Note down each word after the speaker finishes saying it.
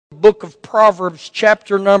book of Proverbs,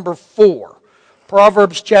 chapter number 4.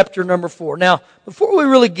 Proverbs, chapter number 4. Now, before we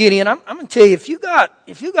really get in, I'm going to tell you, if you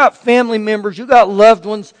got family members, you got loved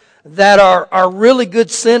ones that are really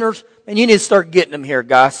good sinners, and you need to start getting them here,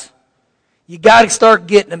 guys. You got to start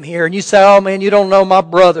getting them here. And you say, oh man, you don't know my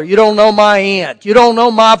brother. You don't know my aunt. You don't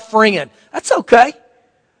know my friend. That's okay.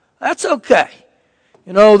 That's okay.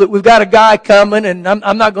 You know, that we've got a guy coming, and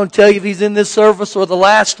I'm not going to tell you if he's in this service or the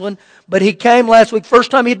last one, but he came last week.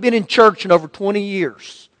 First time he'd been in church in over 20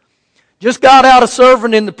 years. Just got out of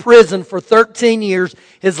serving in the prison for 13 years.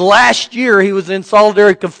 His last year he was in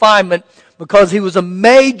solitary confinement because he was a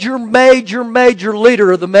major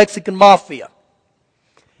leader of the Mexican mafia.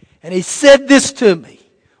 And he said this to me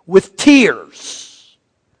with tears.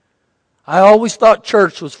 I always thought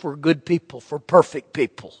church was for good people, for perfect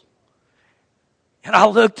people. And I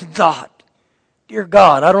looked and thought, dear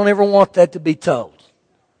God, I don't ever want that to be told.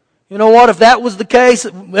 You know what? If that was the case,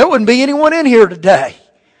 there wouldn't be anyone in here today.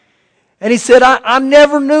 And he said, I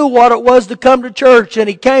never knew what it was to come to church. And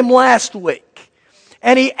he came last week.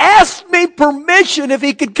 And he asked me permission if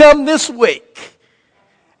he could come this week.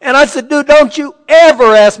 And I said, dude, don't you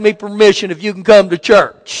ever ask me permission if you can come to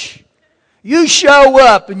church. You show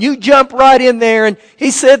up and you jump right in there. And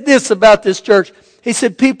he said this about this church. He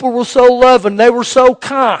said, people were so loving. They were so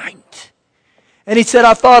kind. And he said,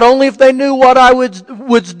 I thought only if they knew what I would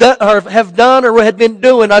have done or had been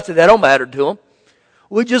doing. I said, that don't matter to them.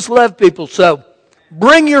 We just love people. So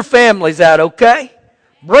bring your families out, okay?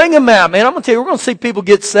 Bring them out, man. I'm going to tell you, we're going to see people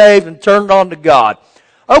get saved and turned on to God.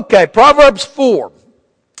 Okay, Proverbs 4.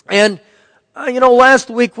 And, last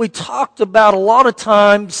week we talked about a lot of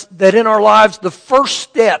times that in our lives, the first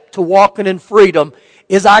step to walking in freedom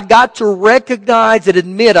is I got to recognize and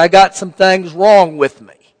admit I got some things wrong with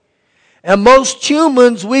me. And most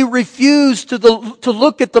humans, we refuse to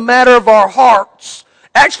look at the matter of our hearts.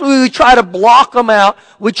 Actually, we try to block them out.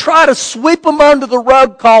 We try to sweep them under the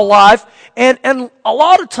rug called life. And a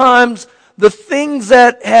lot of times, the things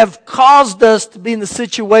that have caused us to be in the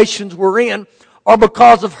situations we're in are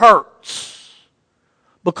because of hurts,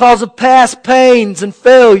 because of past pains and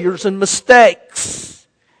failures and mistakes,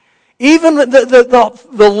 even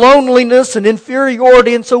the loneliness and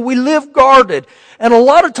inferiority, and so we live guarded. And a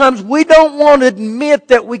lot of times we don't want to admit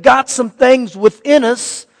that we got some things within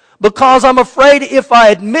us because I'm afraid if I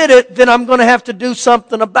admit it, then I'm going to have to do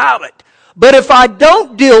something about it. But if I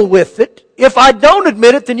don't deal with it, if I don't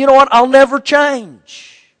admit it, then you know what? I'll never change.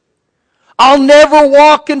 I'll never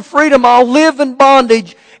walk in freedom. I'll live in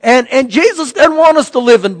bondage. And Jesus doesn't want us to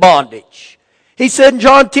live in bondage. He said in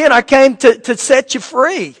John 10, I came to set you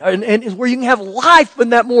free. And where you can have life in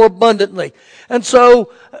that more abundantly. And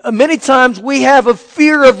so many times we have a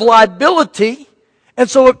fear of liability. And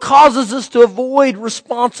so it causes us to avoid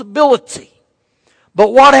responsibility.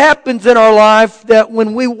 But what happens in our life that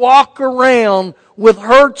when we walk around with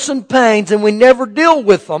hurts and pains and we never deal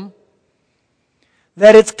with them,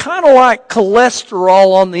 that it's kind of like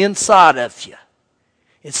cholesterol on the inside of you.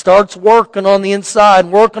 It starts working on the inside,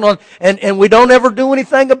 and we don't ever do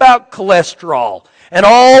anything about cholesterol. And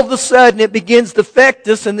all of a sudden it begins to affect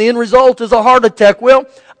us, and the end result is a heart attack. Well,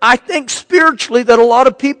 I think spiritually that a lot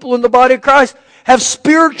of people in the body of Christ have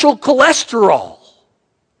spiritual cholesterol.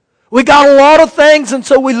 We got a lot of things, and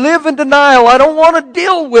so we live in denial. I don't want to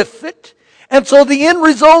deal with it. And so the end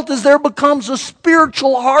result is there becomes a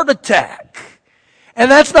spiritual heart attack. And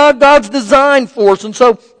that's not God's design for us. And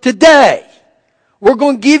so today, we're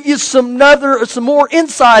going to give you some more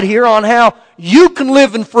insight here on how you can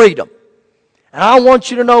live in freedom. And I want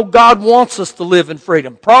you to know God wants us to live in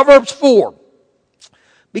freedom. Proverbs 4.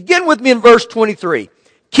 Begin with me in verse 23.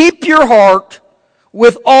 Keep your heart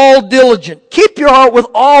with all diligence. Keep your heart with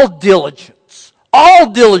all diligence. All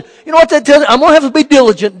diligence. You know what that tells you? I'm going to have to be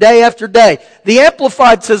diligent day after day. The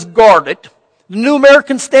Amplified says guard it. The New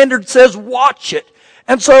American Standard says watch it.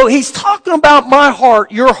 And so he's talking about my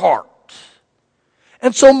heart, your heart.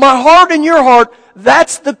 And so my heart and your heart,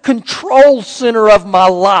 that's the control center of my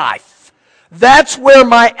life. That's where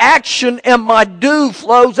my action and my do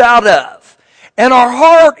flows out of. And our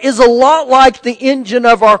heart is a lot like the engine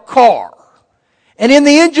of our car. And in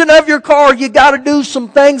the engine of your car, you got to do some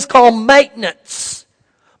things called maintenance.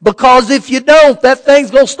 Because if you don't, that thing's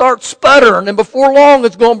going to start sputtering, and before long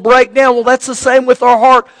it's going to break down. Well, that's the same with our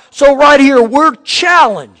heart. So right here, we're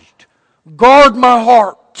challenged. Guard my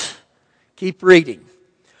heart. Keep reading.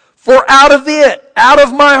 For out of it, out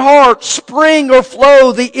of my heart, spring or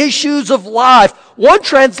flow the issues of life. One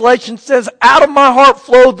translation says, out of my heart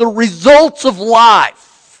flow the results of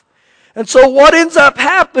life. And so what ends up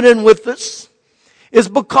happening with us is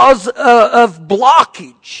because of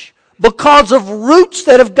blockage, because of roots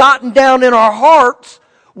that have gotten down in our hearts,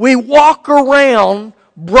 we walk around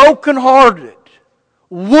brokenhearted,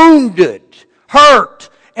 wounded, hurt,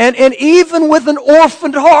 and even with an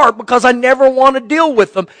orphaned heart because I never want to deal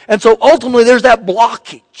with them. And so ultimately there's that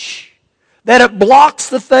blockage. That it blocks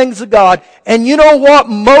the things of God. And you know what?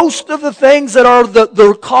 Most of the things that are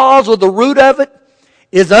the cause or the root of it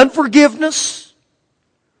is unforgiveness,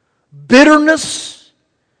 bitterness,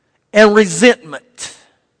 and resentment.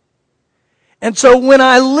 And so when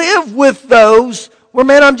I live with those, where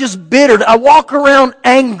man, I'm just bitter, I walk around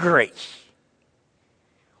angry.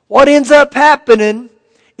 What ends up happening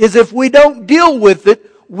is if we don't deal with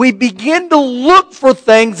it, we begin to look for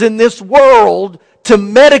things in this world to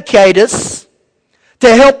medicate us,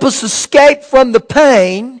 to help us escape from the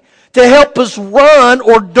pain, to help us run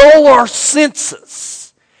or dull our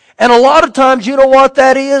senses. And a lot of times, you know what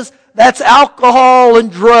that is? That's alcohol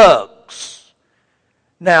and drugs.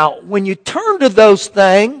 Now, when you turn to those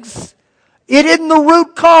things, it isn't the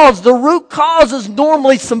root cause. The root cause is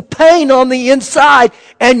normally some pain on the inside,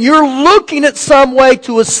 and you're looking at some way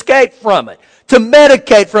to escape from it, to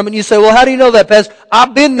medicate from it. And you say, well, how do you know that, Pastor?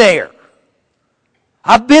 I've been there.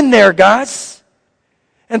 I've been there, guys.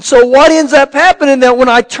 And so what ends up happening that when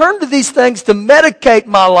I turn to these things to medicate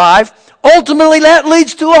my life, ultimately that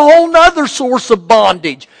leads to a whole nother source of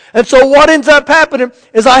bondage. And so what ends up happening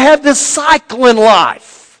is I have this cycle in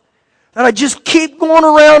life. And I just keep going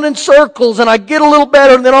around in circles and I get a little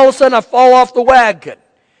better and then all of a sudden I fall off the wagon.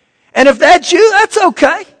 And if that's you, that's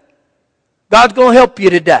okay. God's going to help you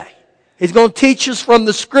today. He's going to teach us from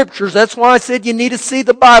the Scriptures. That's why I said you need to see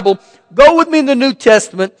the Bible. Go with me in the New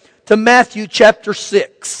Testament to Matthew chapter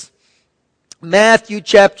 6. Matthew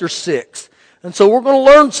chapter 6. And so we're going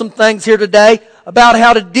to learn some things here today about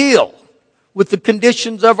how to deal with the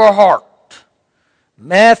conditions of our heart.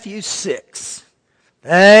 Matthew 6.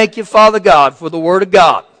 Thank you, Father God, for the Word of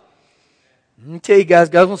God. Let me tell you guys,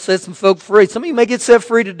 God's going to set some folk free. Some of you may get set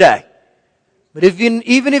free today. But even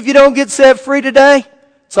if you don't get set free today,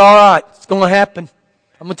 it's all right. It's going to happen.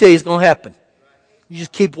 I'm going to tell you, it's going to happen. You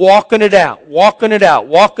just keep walking it out, walking it out,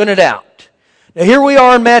 walking it out. Now here we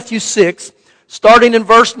are in Matthew 6, starting in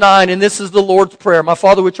verse 9, and this is the Lord's Prayer. My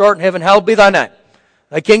Father which art in heaven, hallowed be thy name.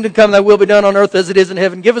 Thy kingdom come, thy will be done on earth as it is in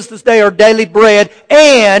heaven. Give us this day our daily bread.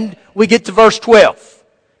 And we get to verse 12.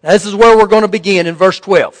 Now this is where we're going to begin, in verse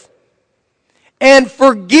 12. And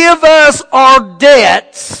forgive us our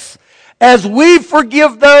debts as we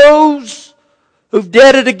forgive those who've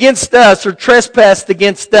debted against us or trespassed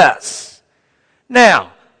against us.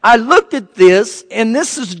 Now, I looked at this, and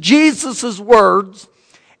this is Jesus' words.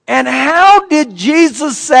 And how did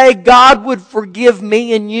Jesus say God would forgive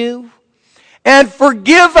me and you? And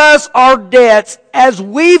forgive us our debts as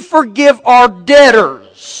we forgive our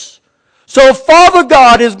debtors. So Father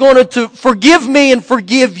God is going to forgive me and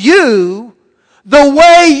forgive you the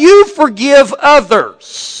way you forgive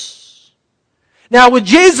others. Now, with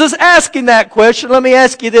Jesus asking that question, let me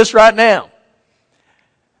ask you this right now.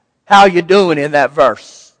 How you doing in that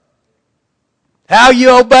verse? How you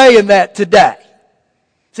obeying that today?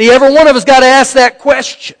 See, every one of us got to ask that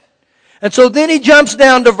question. And so then he jumps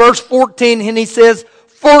down to verse 14 and he says,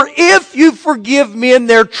 for if you forgive men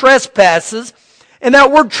their trespasses, and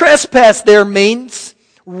that word trespass there means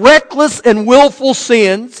reckless and willful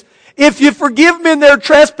sins. If you forgive men their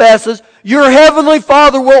trespasses, your heavenly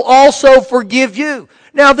Father will also forgive you.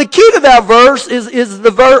 Now the key to that verse is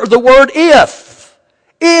the word if.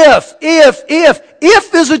 If.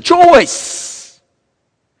 If is a choice.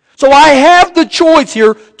 So I have the choice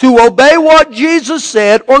here to obey what Jesus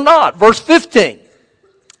said or not. Verse 15.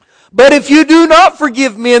 But if you do not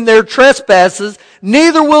forgive men their trespasses,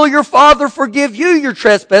 neither will your Father forgive you your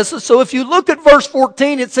trespasses. So if you look at verse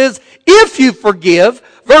 14, it says, if you forgive.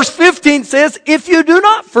 Verse 15 says, if you do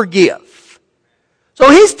not forgive.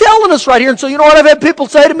 So he's telling us right here. And so you know what I've had people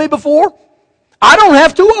say to me before? I don't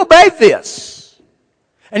have to obey this.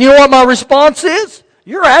 And you know what my response is?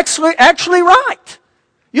 You're actually right.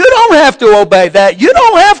 You don't have to obey that. You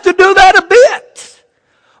don't have to do that a bit.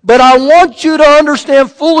 But I want you to understand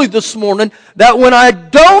fully this morning that when I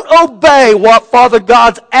don't obey what Father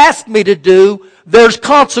God's asked me to do, there's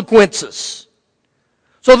consequences.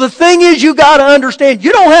 So the thing is, you got to understand,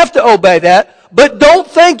 you don't have to obey that, but don't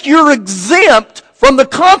think you're exempt from the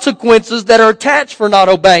consequences that are attached for not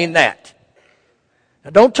obeying that.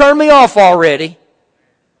 Now don't turn me off already.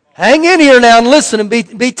 Hang in here now and listen and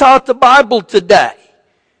be taught the Bible today.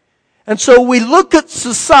 And so we look at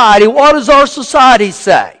society. What does our society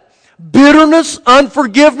say? Bitterness,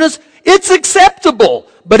 unforgiveness, it's acceptable,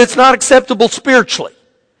 but it's not acceptable spiritually.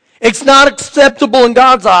 It's not acceptable in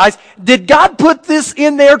God's eyes. Did God put this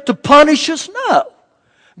in there to punish us? No.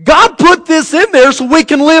 God put this in there so we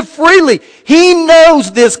can live freely. He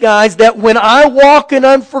knows this, guys, that when I walk in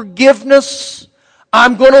unforgiveness,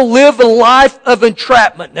 I'm going to live a life of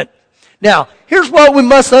entrapment. Now, here's what we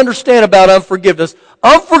must understand about unforgiveness.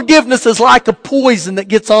 Unforgiveness is like a poison that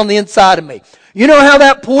gets on the inside of me. You know how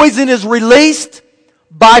that poison is released?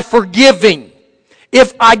 By forgiving.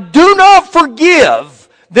 If I do not forgive,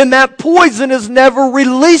 then that poison is never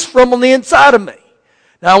released from on the inside of me.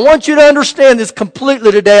 Now, I want you to understand this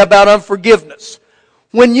completely today about unforgiveness.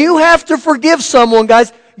 When you have to forgive someone,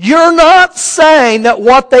 guys, you're not saying that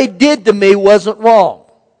what they did to me wasn't wrong.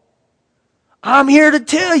 I'm here to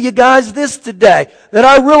tell you guys this today, that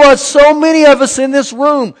I realize so many of us in this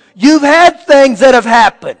room, you've had things that have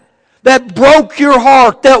happened that broke your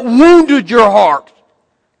heart, that wounded your heart.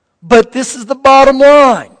 But this is the bottom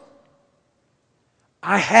line.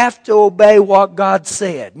 I have to obey what God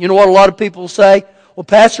said. You know what a lot of people say? Well,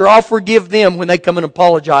 Pastor, I'll forgive them when they come and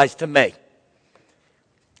apologize to me.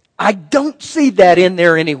 I don't see that in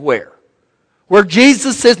there anywhere. Where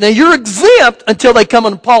Jesus says, now you're exempt until they come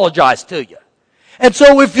and apologize to you. And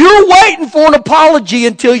so if you're waiting for an apology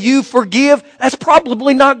until you forgive, that's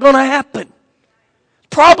probably not going to happen.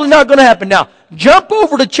 Probably not going to happen. Now, jump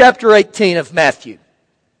over to chapter 18 of Matthew.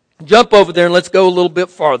 Jump over there and let's go a little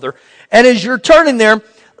bit farther. And as you're turning there,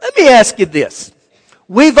 let me ask you this.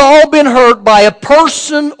 We've all been hurt by a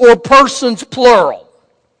person or persons plural.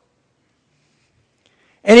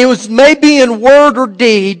 And it was maybe in word or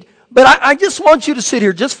deed, but I just want you to sit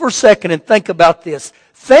here just for a second and think about this.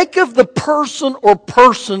 Think of the person or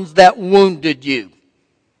persons that wounded you.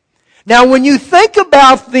 Now, when you think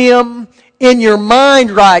about them in your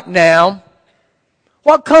mind right now,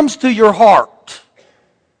 what comes to your heart?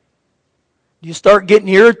 Do you start getting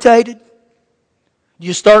irritated? Do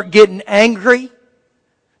you start getting angry?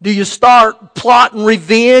 Do you start plotting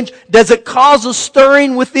revenge? Does it cause a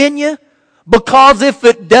stirring within you? Because if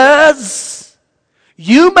it does,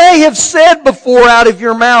 you may have said before out of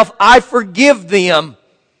your mouth, I forgive them,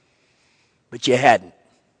 but you hadn't.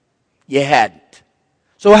 You hadn't.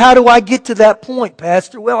 So how do I get to that point,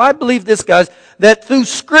 Pastor? Well, I believe this, guys, that through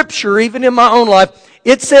Scripture, even in my own life,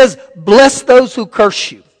 it says, bless those who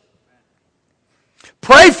curse you.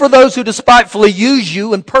 Pray for those who despitefully use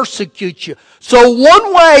you and persecute you. So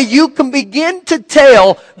one way you can begin to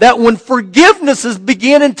tell that when forgiveness is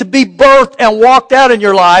beginning to be birthed and walked out in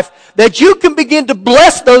your life, that you can begin to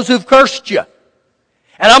bless those who've cursed you.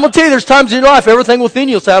 And I'm going to tell you, there's times in your life, everything within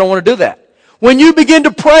you will say, I don't want to do that. When you begin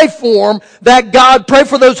to pray for them, that God, pray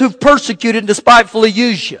for those who've persecuted and despitefully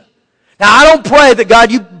used you. Now, I don't pray that,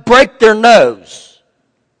 God, you break their nose.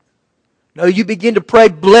 No, you begin to pray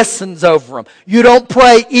blessings over them. You don't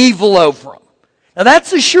pray evil over them. Now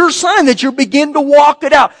that's a sure sign that you're beginning to walk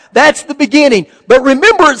it out. That's the beginning. But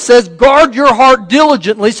remember it says, guard your heart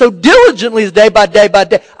diligently. So diligently is day by day by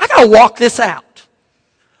day. I got to walk this out.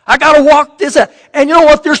 I got to walk this out. And you know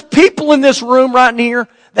what? There's people in this room right here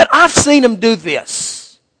that I've seen them do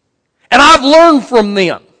this. And I've learned from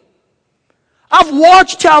them. I've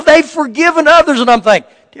watched how they've forgiven others and I'm thinking,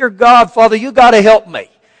 dear God, Father, you got to help me.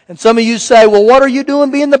 And some of you say, well, what are you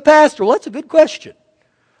doing being the pastor? Well, that's a good question.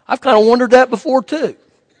 I've kind of wondered that before too.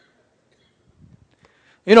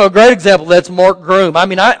 You know, a great example of that's Mark Groom. I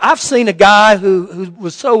mean, I've seen a guy who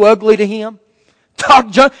was so ugly to him.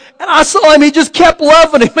 And I saw him, he just kept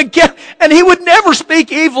loving him and he would never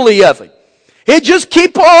speak evilly of him. He'd just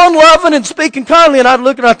keep on loving and speaking kindly. And I'd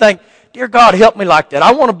look and I'd think, dear God, help me like that.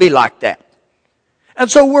 I want to be like that.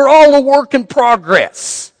 And so we're all a work in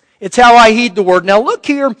progress. It's how I heed the word. Now look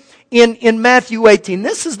here in Matthew 18.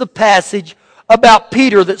 This is the passage about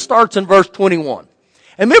Peter that starts in verse 21.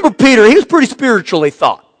 And remember Peter, he was pretty spiritual, he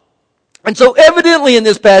thought. And so evidently in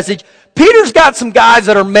this passage, Peter's got some guys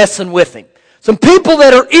that are messing with him. Some people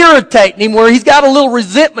that are irritating him where he's got a little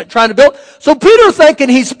resentment trying to build. So Peter, thinking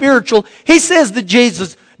he's spiritual, he says to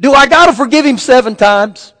Jesus, do I got to forgive him 7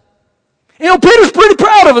 times? You know, Peter's pretty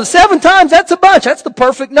proud of him. 7 times, that's a bunch. That's the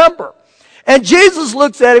perfect number. And Jesus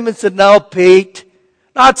looks at him and said, no, Pete,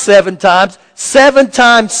 not 7 times, 7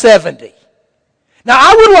 times 70. Now,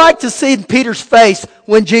 I would like to see Peter's face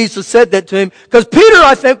when Jesus said that to him, because Peter,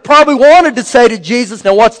 I think, probably wanted to say to Jesus,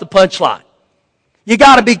 now what's the punchline? You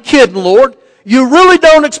got to be kidding, Lord. You really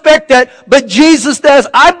don't expect that, but Jesus does.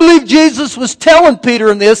 I believe Jesus was telling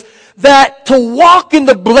Peter in this, that to walk in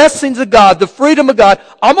the blessings of God, the freedom of God,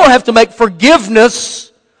 I'm going to have to make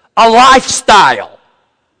forgiveness a lifestyle.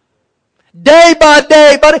 Day by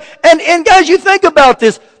day. And guys, you think about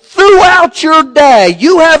this. Throughout your day,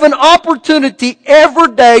 you have an opportunity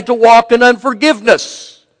every day to walk in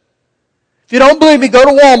unforgiveness. If you don't believe me, go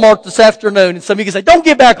to Walmart this afternoon. And some of you can say, don't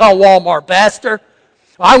get back on Walmart, Pastor.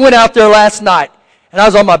 I went out there last night, and I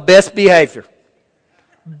was on my best behavior.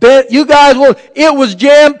 You guys, it was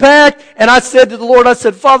jam-packed, and I said to the Lord, I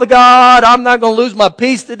said, Father God, I'm not going to lose my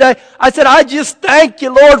peace today. I said, I just thank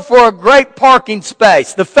you, Lord, for a great parking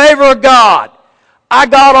space. The favor of God. I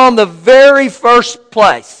got on the very first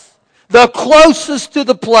place, the closest to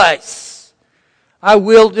the place. I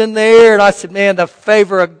wheeled in there, and I said, man, the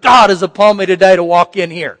favor of God is upon me today to walk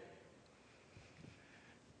in here.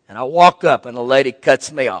 And I walk up, and a lady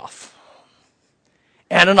cuts me off.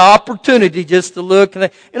 And an opportunity just to look.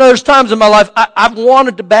 And there's times in my life I've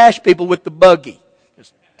wanted to bash people with the buggy.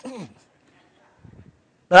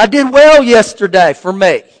 But I did well yesterday for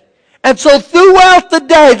me. And so throughout the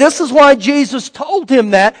day, this is why Jesus told him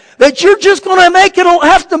that you're just going to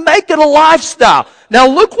have to make it a lifestyle. Now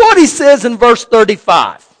look what he says in verse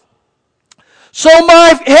 35. So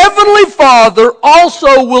my heavenly Father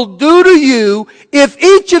also will do to you if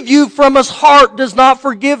each of you from his heart does not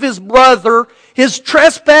forgive his brother his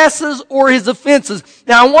trespasses or his offenses.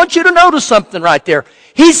 Now I want you to notice something right there.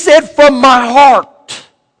 He said from my heart.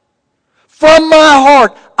 From my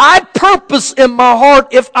heart. I purpose in my heart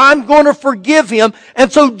if I'm going to forgive him. And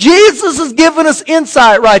so Jesus has given us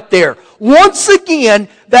insight right there. Once again,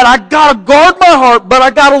 that I got to guard my heart, but I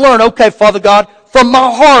got to learn, okay, Father God, from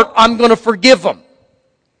my heart, I'm going to forgive him.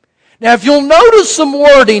 Now, if you'll notice some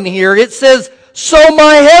wording here, it says, so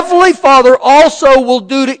my heavenly Father also will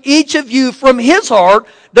do to each of you from his heart,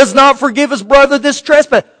 does not forgive his brother this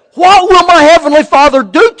trespass. What will my heavenly Father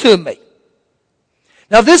do to me?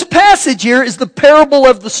 Now, this passage here is the parable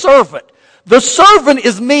of the servant. The servant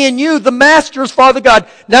is me and you. The master is Father God.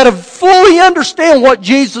 Now, to fully understand what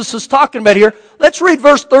Jesus is talking about here, let's read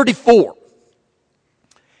verse 34.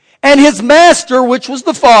 And his master, which was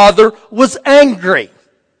the Father, was angry.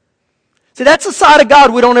 See, that's a side of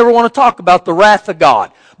God we don't ever want to talk about, the wrath of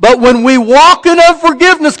God. But when we walk in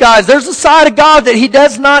unforgiveness, guys, there's a side of God that he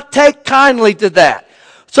does not take kindly to that.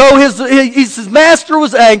 So his master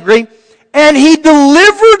was angry, and he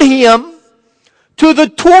delivered him to the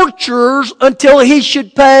torturers until he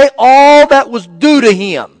should pay all that was due to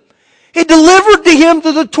him. He delivered him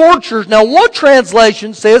to the torturers. Now, one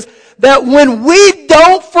translation says that when we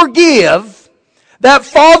don't forgive, that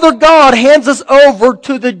Father God hands us over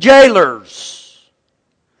to the jailers.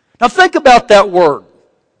 Now think about that word.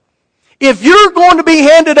 If you're going to be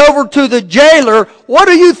handed over to the jailer, what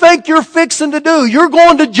do you think you're fixing to do? You're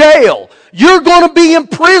going to jail. You're going to be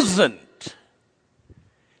imprisoned.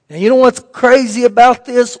 Now you know what's crazy about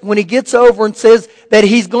this? When he gets over and says that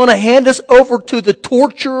he's going to hand us over to the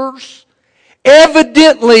torturers,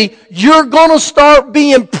 evidently, you're going to start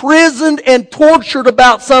being imprisoned and tortured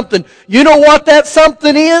about something. You know what that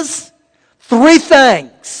something is? 3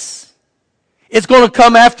 things. It's going to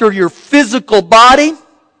come after your physical body.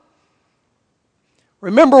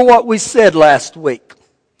 Remember what we said last week.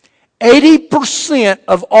 80%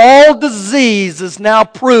 of all disease is now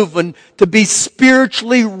proven to be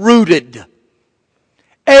spiritually rooted.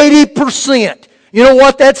 80%. You know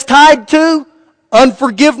what that's tied to?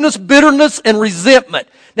 Unforgiveness, bitterness, and resentment.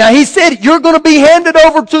 Now he said you're going to be handed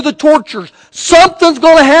over to the torturers. Something's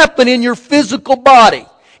going to happen in your physical body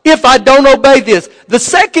if I don't obey this. The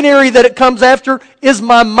second area that it comes after is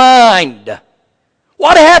my mind.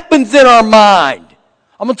 What happens in our mind?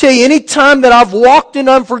 I'm going to tell you, any time that I've walked in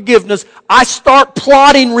unforgiveness, I start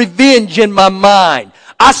plotting revenge in my mind.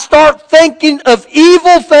 I start thinking of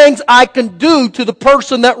evil things I can do to the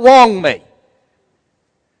person that wronged me.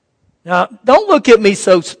 Now, don't look at me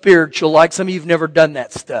so spiritual like some of you have never done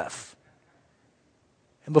that stuff.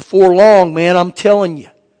 And before long, man, I'm telling you,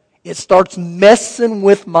 it starts messing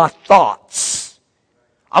with my thoughts.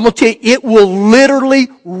 I'm going to tell you, it will literally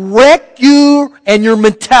wreck you and your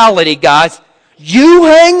mentality, guys. You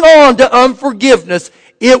hang on to unforgiveness,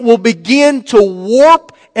 it will begin to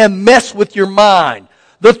warp and mess with your mind.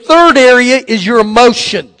 The third area is your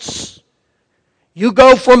emotions. You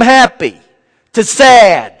go from happy to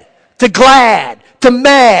sad to glad to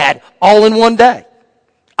mad all in one day.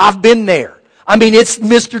 I've been there. I mean, it's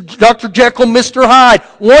Dr. Jekyll, Mr. Hyde.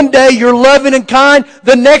 One day you're loving and kind.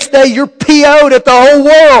 The next day you're PO'd at the whole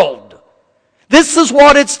world. This is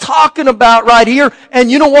what it's talking about right here. And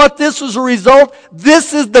you know what this is a result?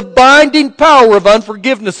 This is the binding power of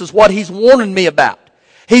unforgiveness is what he's warning me about.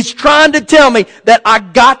 He's trying to tell me that I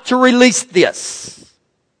got to release this.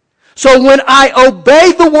 So when I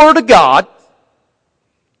obey the Word of God,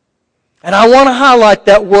 and I want to highlight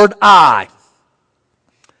that word I,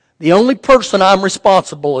 the only person I'm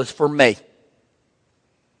responsible is for me.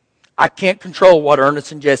 I can't control what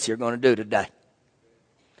Ernest and Jesse are going to do today.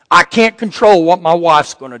 I can't control what my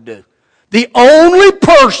wife's going to do. The only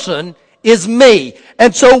person is me.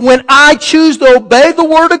 And so when I choose to obey the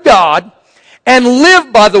Word of God and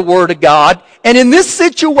live by the Word of God, and in this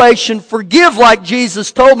situation forgive like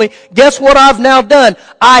Jesus told me, guess what I've now done?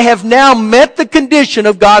 I have now met the condition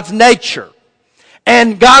of God's nature.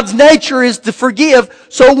 And God's nature is to forgive.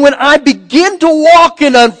 So when I begin to walk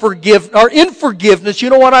in forgiveness,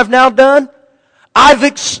 you know what I've now done? I've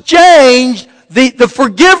exchanged the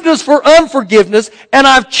forgiveness for unforgiveness, and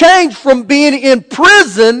I've changed from being in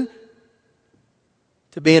prison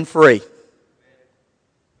to being free.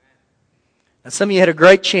 Now some of you had a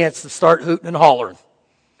great chance to start hooting and hollering.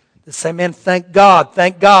 To say, man, thank God,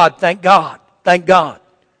 thank God, thank God, thank God.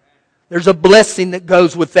 There's a blessing that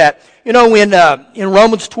goes with that. You know, in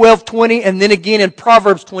Romans 12:20 and then again in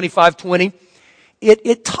Proverbs 25:20,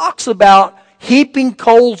 it talks about heaping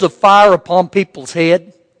coals of fire upon people's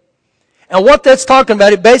head. And what that's talking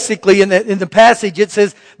about, it basically in the passage, it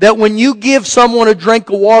says that when you give someone a drink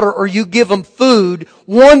of water or you give them food,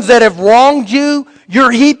 ones that have wronged you,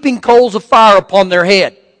 you're heaping coals of fire upon their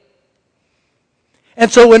head. And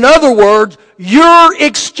so in other words, you're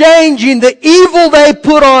exchanging the evil they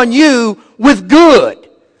put on you with good.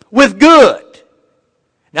 With good.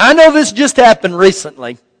 Now I know this just happened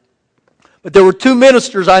recently, but there were two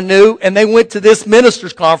ministers I knew, and they went to this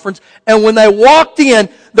ministers' conference, and when they walked in,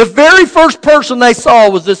 the very first person they saw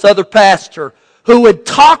was this other pastor who had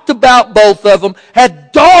talked about both of them,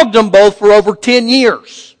 had dogged them both for over 10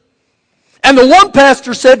 years. And the one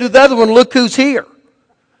pastor said to the other one, look who's here.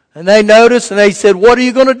 And they noticed, and they said, what are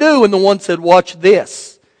you going to do? And the one said, watch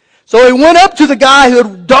this. So he went up to the guy who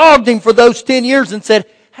had dogged him for those 10 years and said,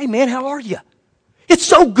 hey man, how are you? It's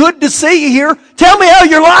so good to see you here. Tell me how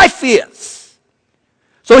your life is.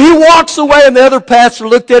 So he walks away, and the other pastor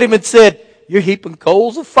looked at him and said, you're heaping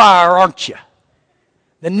coals of fire, aren't you?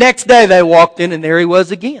 The next day they walked in, and there he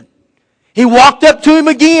was again. He walked up to him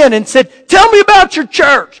again and said, tell me about your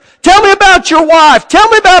church. Tell me about your wife. Tell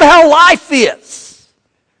me about how life is.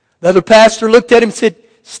 The other pastor looked at him and said,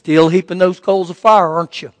 still heaping those coals of fire,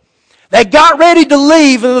 aren't you? They got ready to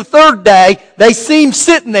leave, and the third day, they see him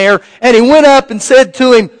sitting there, and he went up and said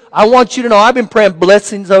to him, I want you to know, I've been praying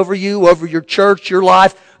blessings over you, over your church, your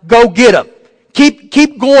life. Go get them.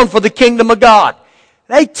 Keep going for the kingdom of God.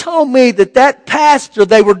 They told me that pastor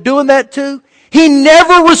they were doing that to, he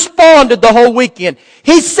never responded the whole weekend.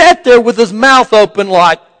 He sat there with his mouth open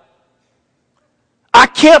like, I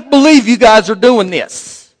can't believe you guys are doing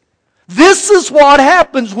this. This is what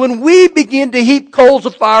happens when we begin to heap coals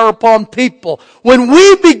of fire upon people. When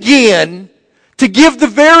we begin to give the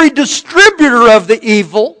very distributor of the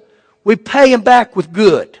evil, we pay him back with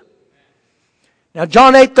good. Now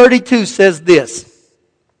John 8:32 says this,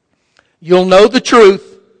 you'll know the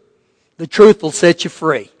truth will set you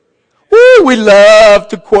free. Ooh, we love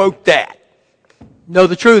to quote that. Know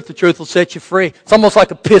the truth will set you free. It's almost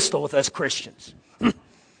like a pistol with us Christians.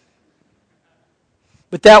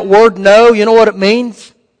 But that word know, you know what it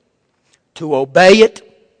means? To obey it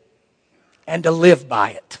and to live by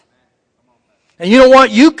it. And you know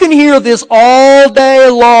what? You can hear this all day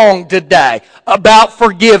long today about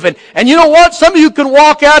forgiving. And you know what? Some of you can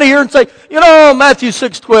walk out of here and say, you know, Matthew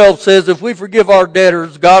 6:12 says if we forgive our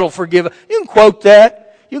debtors, God will forgive us. You can quote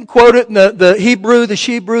that. You can quote it in the Hebrew, the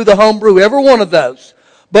Shebrew, the Homebrew, every one of those.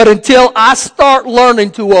 But until I start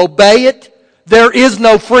learning to obey it, there is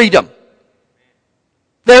no freedom.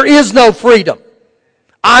 There is no freedom.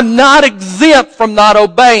 I'm not exempt from not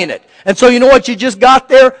obeying it. And so you know what you just got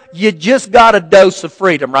there? You just got a dose of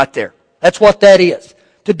freedom right there. That's what that is.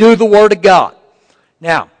 To do the Word of God.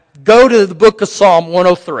 Now, go to the book of Psalm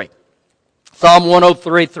 103. Psalm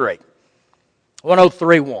 103:3.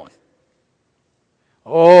 103:1.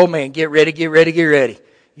 Oh man, get ready, get ready, get ready.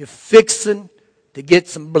 You're fixing to get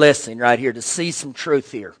some blessing right here, to see some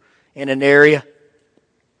truth here in an area.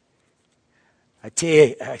 I tell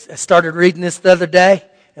you, I started reading this the other day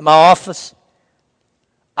in my office.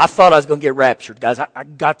 I thought I was going to get raptured, guys. I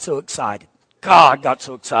got so excited. God, I got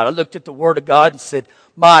so excited. I looked at the Word of God and said,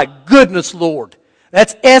 my goodness, Lord.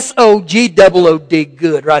 That's S-O-G-O-O-D,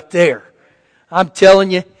 good, right there. I'm telling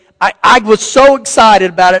you, I was so excited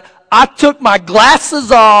about it. I took my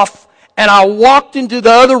glasses off and I walked into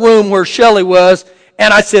the other room where Shelley was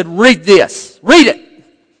and I said, read this. Read it.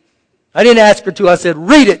 I didn't ask her to. I said,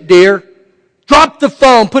 read it, dear. Drop the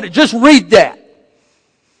phone. Just read that.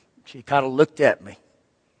 She kind of looked at me.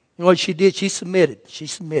 You know what she did? She submitted. She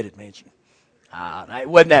submitted, man. It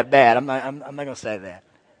wasn't that bad. I'm not going to say that.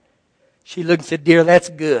 She looked and said, dear, that's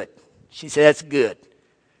good. She said, that's good.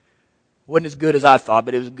 Wasn't as good as I thought,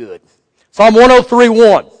 but it was good. Psalm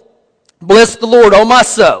 103:1. Bless the Lord, O my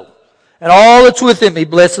soul, and all that's within me,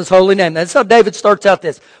 bless His holy name. That's how David starts out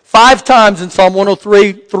this. 5 times in Psalm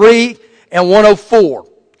 103, 3, and 104.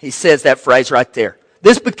 He says that phrase right there.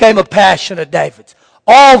 This became a passion of David's.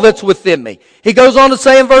 All that's within me. He goes on to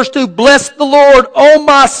say in verse 2, bless the Lord, O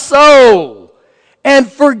my soul,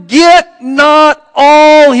 and forget not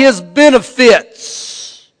all His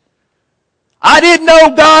benefits. I didn't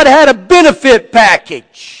know God had a benefit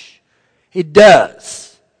package. He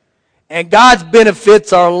does. And God's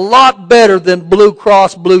benefits are a lot better than Blue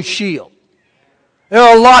Cross Blue Shield.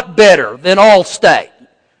 They're a lot better than Allstate.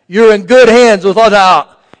 You're in good hands with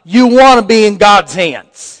you want to be in God's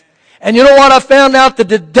hands. And you know what I found out? The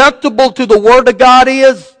deductible to the Word of God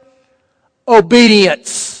is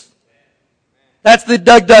obedience. That's the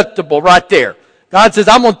deductible right there. God says,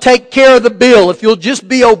 I'm going to take care of the bill if you'll just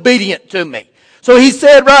be obedient to me. So He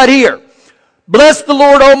said right here, bless the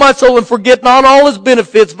Lord, O my soul, and forget not all His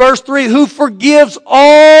benefits. Verse 3, who forgives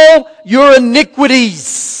all your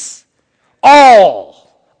iniquities. All,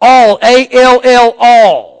 A-L-L,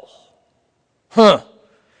 all.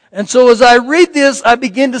 And so as I read this, I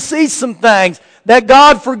begin to see some things. That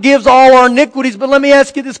God forgives all our iniquities. But let me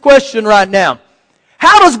ask you this question right now.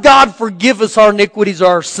 How does God forgive us our iniquities or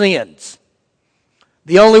our sins?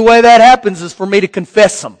 The only way that happens is for me to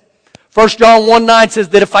confess them. 1 John 1:9 says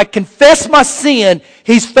that if I confess my sin,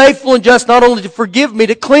 He's faithful and just not only to forgive me,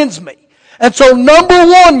 to cleanse me. And so number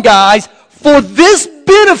one, guys, for this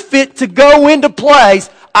benefit to go into place,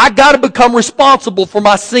 I got to become responsible for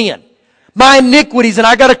my sin. My iniquities, and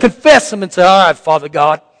I got to confess them and say, all right, Father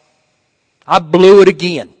God, I blew it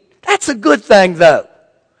again. That's a good thing, though.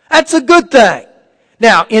 That's a good thing.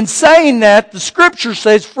 Now, in saying that, the Scripture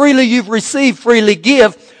says, freely you've received, freely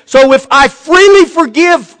give. So if I freely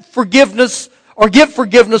get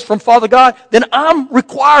forgiveness from Father God, then I'm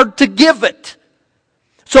required to give it.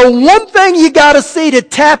 So one thing you got to see to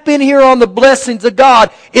tap in here on the blessings of God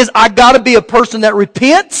is I got to be a person that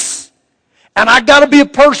repents. And I got to be a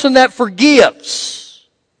person that forgives.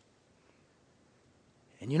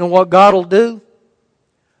 And you know what God will do?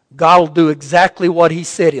 God will do exactly what He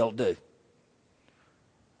said He'll do.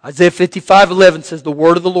 Isaiah 55:11 says, the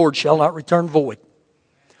word of the Lord shall not return void.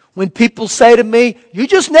 When people say to me, you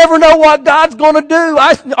just never know what God's going to do.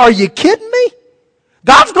 Are you kidding me?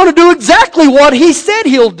 God's going to do exactly what He said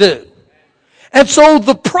He'll do. And so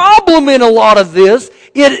the problem in a lot of this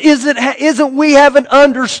isn't we haven't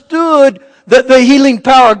understood the healing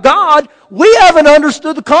power of God. We haven't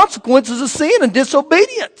understood the consequences of sin and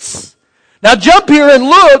disobedience. Now jump here and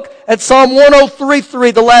look at Psalm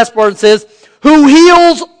 103:3, the last part. It says, who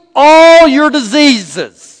heals all your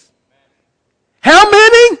diseases. How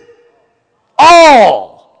many?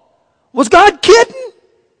 All. Was God kidding?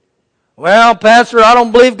 Well, Pastor, I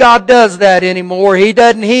don't believe God does that anymore. He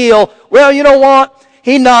doesn't heal. Well, you know what?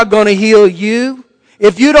 He's not going to heal you.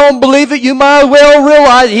 If you don't believe it, you might well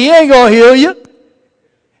realize He ain't going to heal you.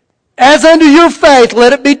 As unto your faith,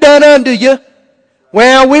 let it be done unto you.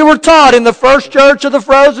 Well, we were taught in the first church of the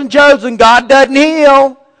frozen chosen, God doesn't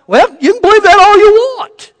heal. Well, you can believe that all you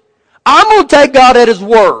want. I'm going to take God at His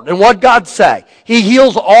word and what God say. He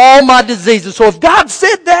heals all my diseases. So if God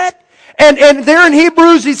said that, and there in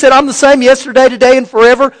Hebrews He said, I'm the same yesterday, today, and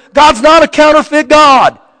forever. God's not a counterfeit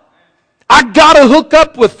God. I got to hook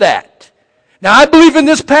up with that. Now, I believe in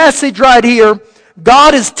this passage right here,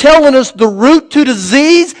 God is telling us the root to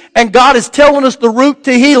disease, and God is telling us the root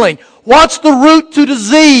to healing. What's the root to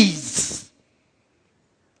disease?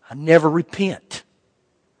 I never repent.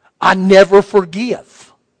 I never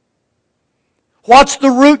forgive. What's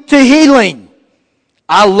the root to healing?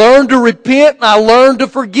 I learn to repent and I learn to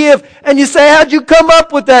forgive. And you say, how'd you come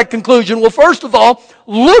up with that conclusion? Well, first of all,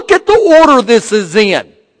 look at the order this is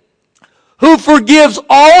in. Who forgives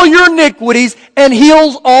all your iniquities and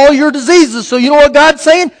heals all your diseases. So you know what God's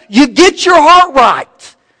saying? You get your heart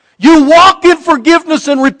right. You walk in forgiveness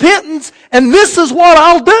and repentance, and this is what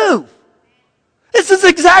I'll do. This is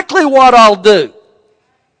exactly what I'll do.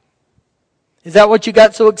 Is that what you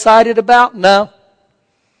got so excited about? No.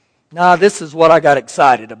 No, this is what I got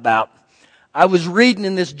excited about. I was reading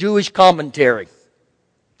in this Jewish commentary,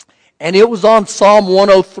 and it was on Psalm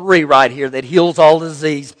 103 right here that heals all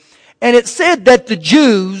disease. And it said that the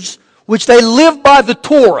Jews, which they live by the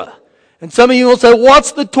Torah, and some of you will say,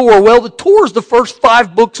 what's the Torah? Well, the Torah is the first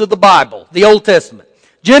 5 books of the Bible, the Old Testament.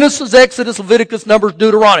 Genesis, Exodus, Leviticus, Numbers,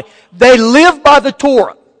 Deuteronomy. They live by the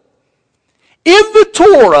Torah. In the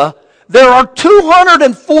Torah, there are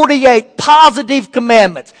 248 positive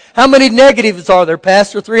commandments. How many negatives are there,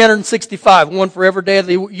 Pastor? 365, one for every day of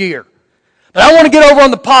the year. But I want to get over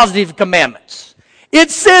on the positive commandments.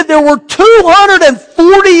 It said there were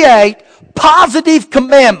 248 positive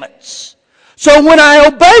commandments. So when I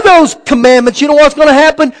obey those commandments, you know what's going to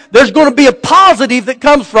happen? There's going to be a positive that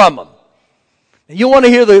comes from them. And you want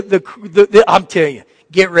to hear I'm telling you,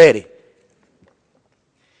 get ready.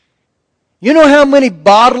 You know how many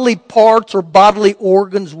bodily parts or bodily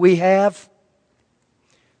organs we have?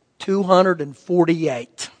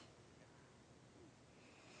 248.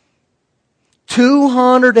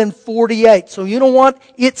 248. So you know what?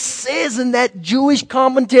 It says in that Jewish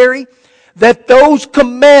commentary that those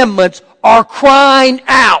commandments are crying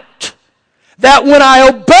out. That when I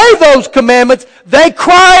obey those commandments, they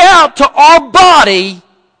cry out to our body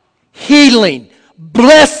healing,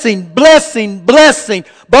 blessing, blessing, blessing.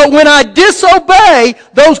 But when I disobey,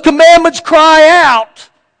 those commandments cry out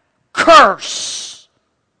curse.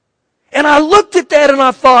 And I looked at that and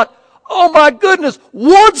I thought, oh my goodness,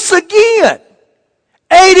 once again,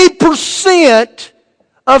 80%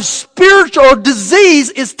 of spiritual or disease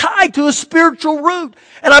is tied to a spiritual root.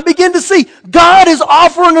 And I begin to see God is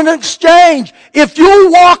offering an exchange. If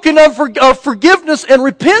you walk in forgiveness and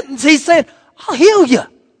repentance, He's saying, I'll heal you.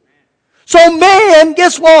 So man,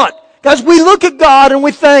 guess what? Guys, we look at God and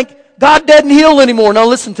we think, God doesn't heal anymore. Now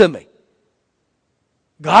listen to me.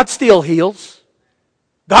 God still heals.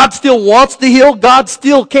 God still wants to heal. God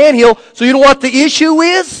still can heal. So you know what the issue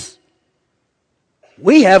is?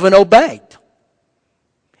 We haven't obeyed.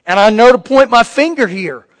 And I know to point my finger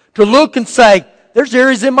here, to look and say, there's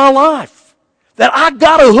areas in my life that I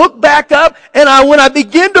got to hook back up. And when I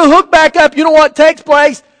begin to hook back up, you know what takes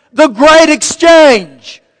place? The great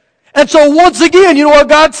exchange. And so once again, you know what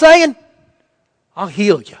God's saying? I'll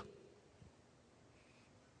heal you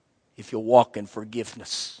if you'll walk in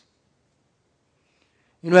forgiveness.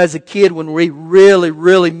 You know, as a kid, when we really,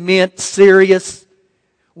 really meant serious,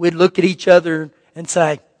 we'd look at each other and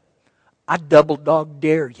say, I double dog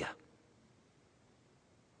dare you.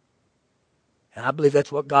 And I believe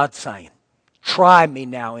that's what God's saying. Try me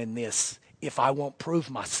now in this if I won't prove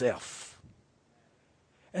myself.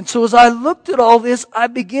 And so as I looked at all this, I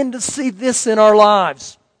began to see this in our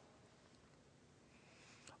lives.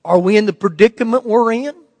 Are we in the predicament we're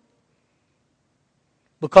in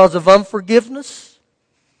because of unforgiveness?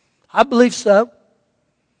 I believe so.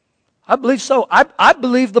 I believe so. I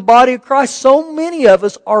believe the body of Christ, so many of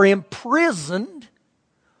us are imprisoned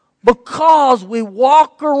because we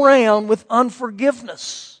walk around with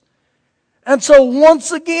unforgiveness. And so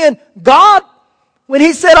once again, God, when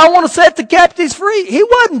He said, I want to set the captives free, He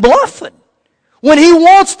wasn't bluffing. When He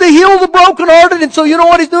wants to heal the brokenhearted, and so you know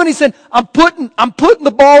what He's doing? He said, I'm putting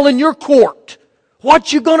the ball in your court.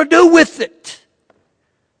 What you going to do with it?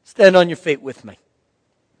 Stand on your feet with me.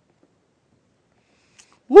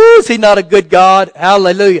 Woo, is He not a good God?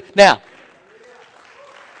 Hallelujah. Now,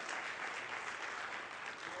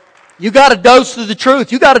 you got a dose of the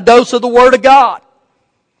truth. You got a dose of the Word of God.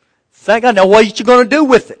 Thank God. Now, what are you going to do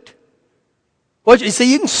with it? You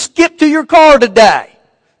see, you can skip to your car today.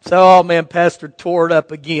 So, oh man, Pastor tore it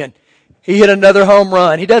up again. He hit another home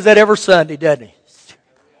run. He does that every Sunday, doesn't he?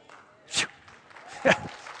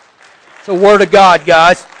 It's the Word of God,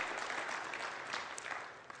 guys.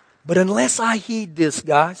 But unless I heed this,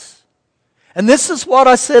 guys, and this is what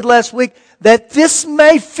I said last week, that this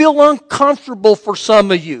may feel uncomfortable for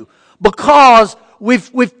some of you because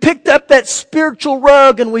we've picked up that spiritual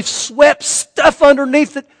rug and we've swept stuff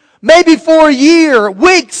underneath it, maybe for a year,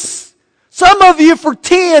 weeks, some of you for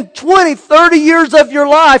 10, 20, 30 years of your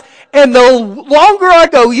life, and the longer I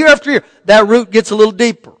go, year after year, that root gets a little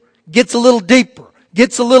deeper, gets a little deeper,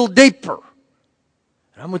 gets a little deeper.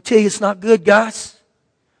 And I'm going to tell you it's not good, guys.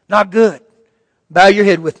 Not good. Bow your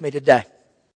head with me today.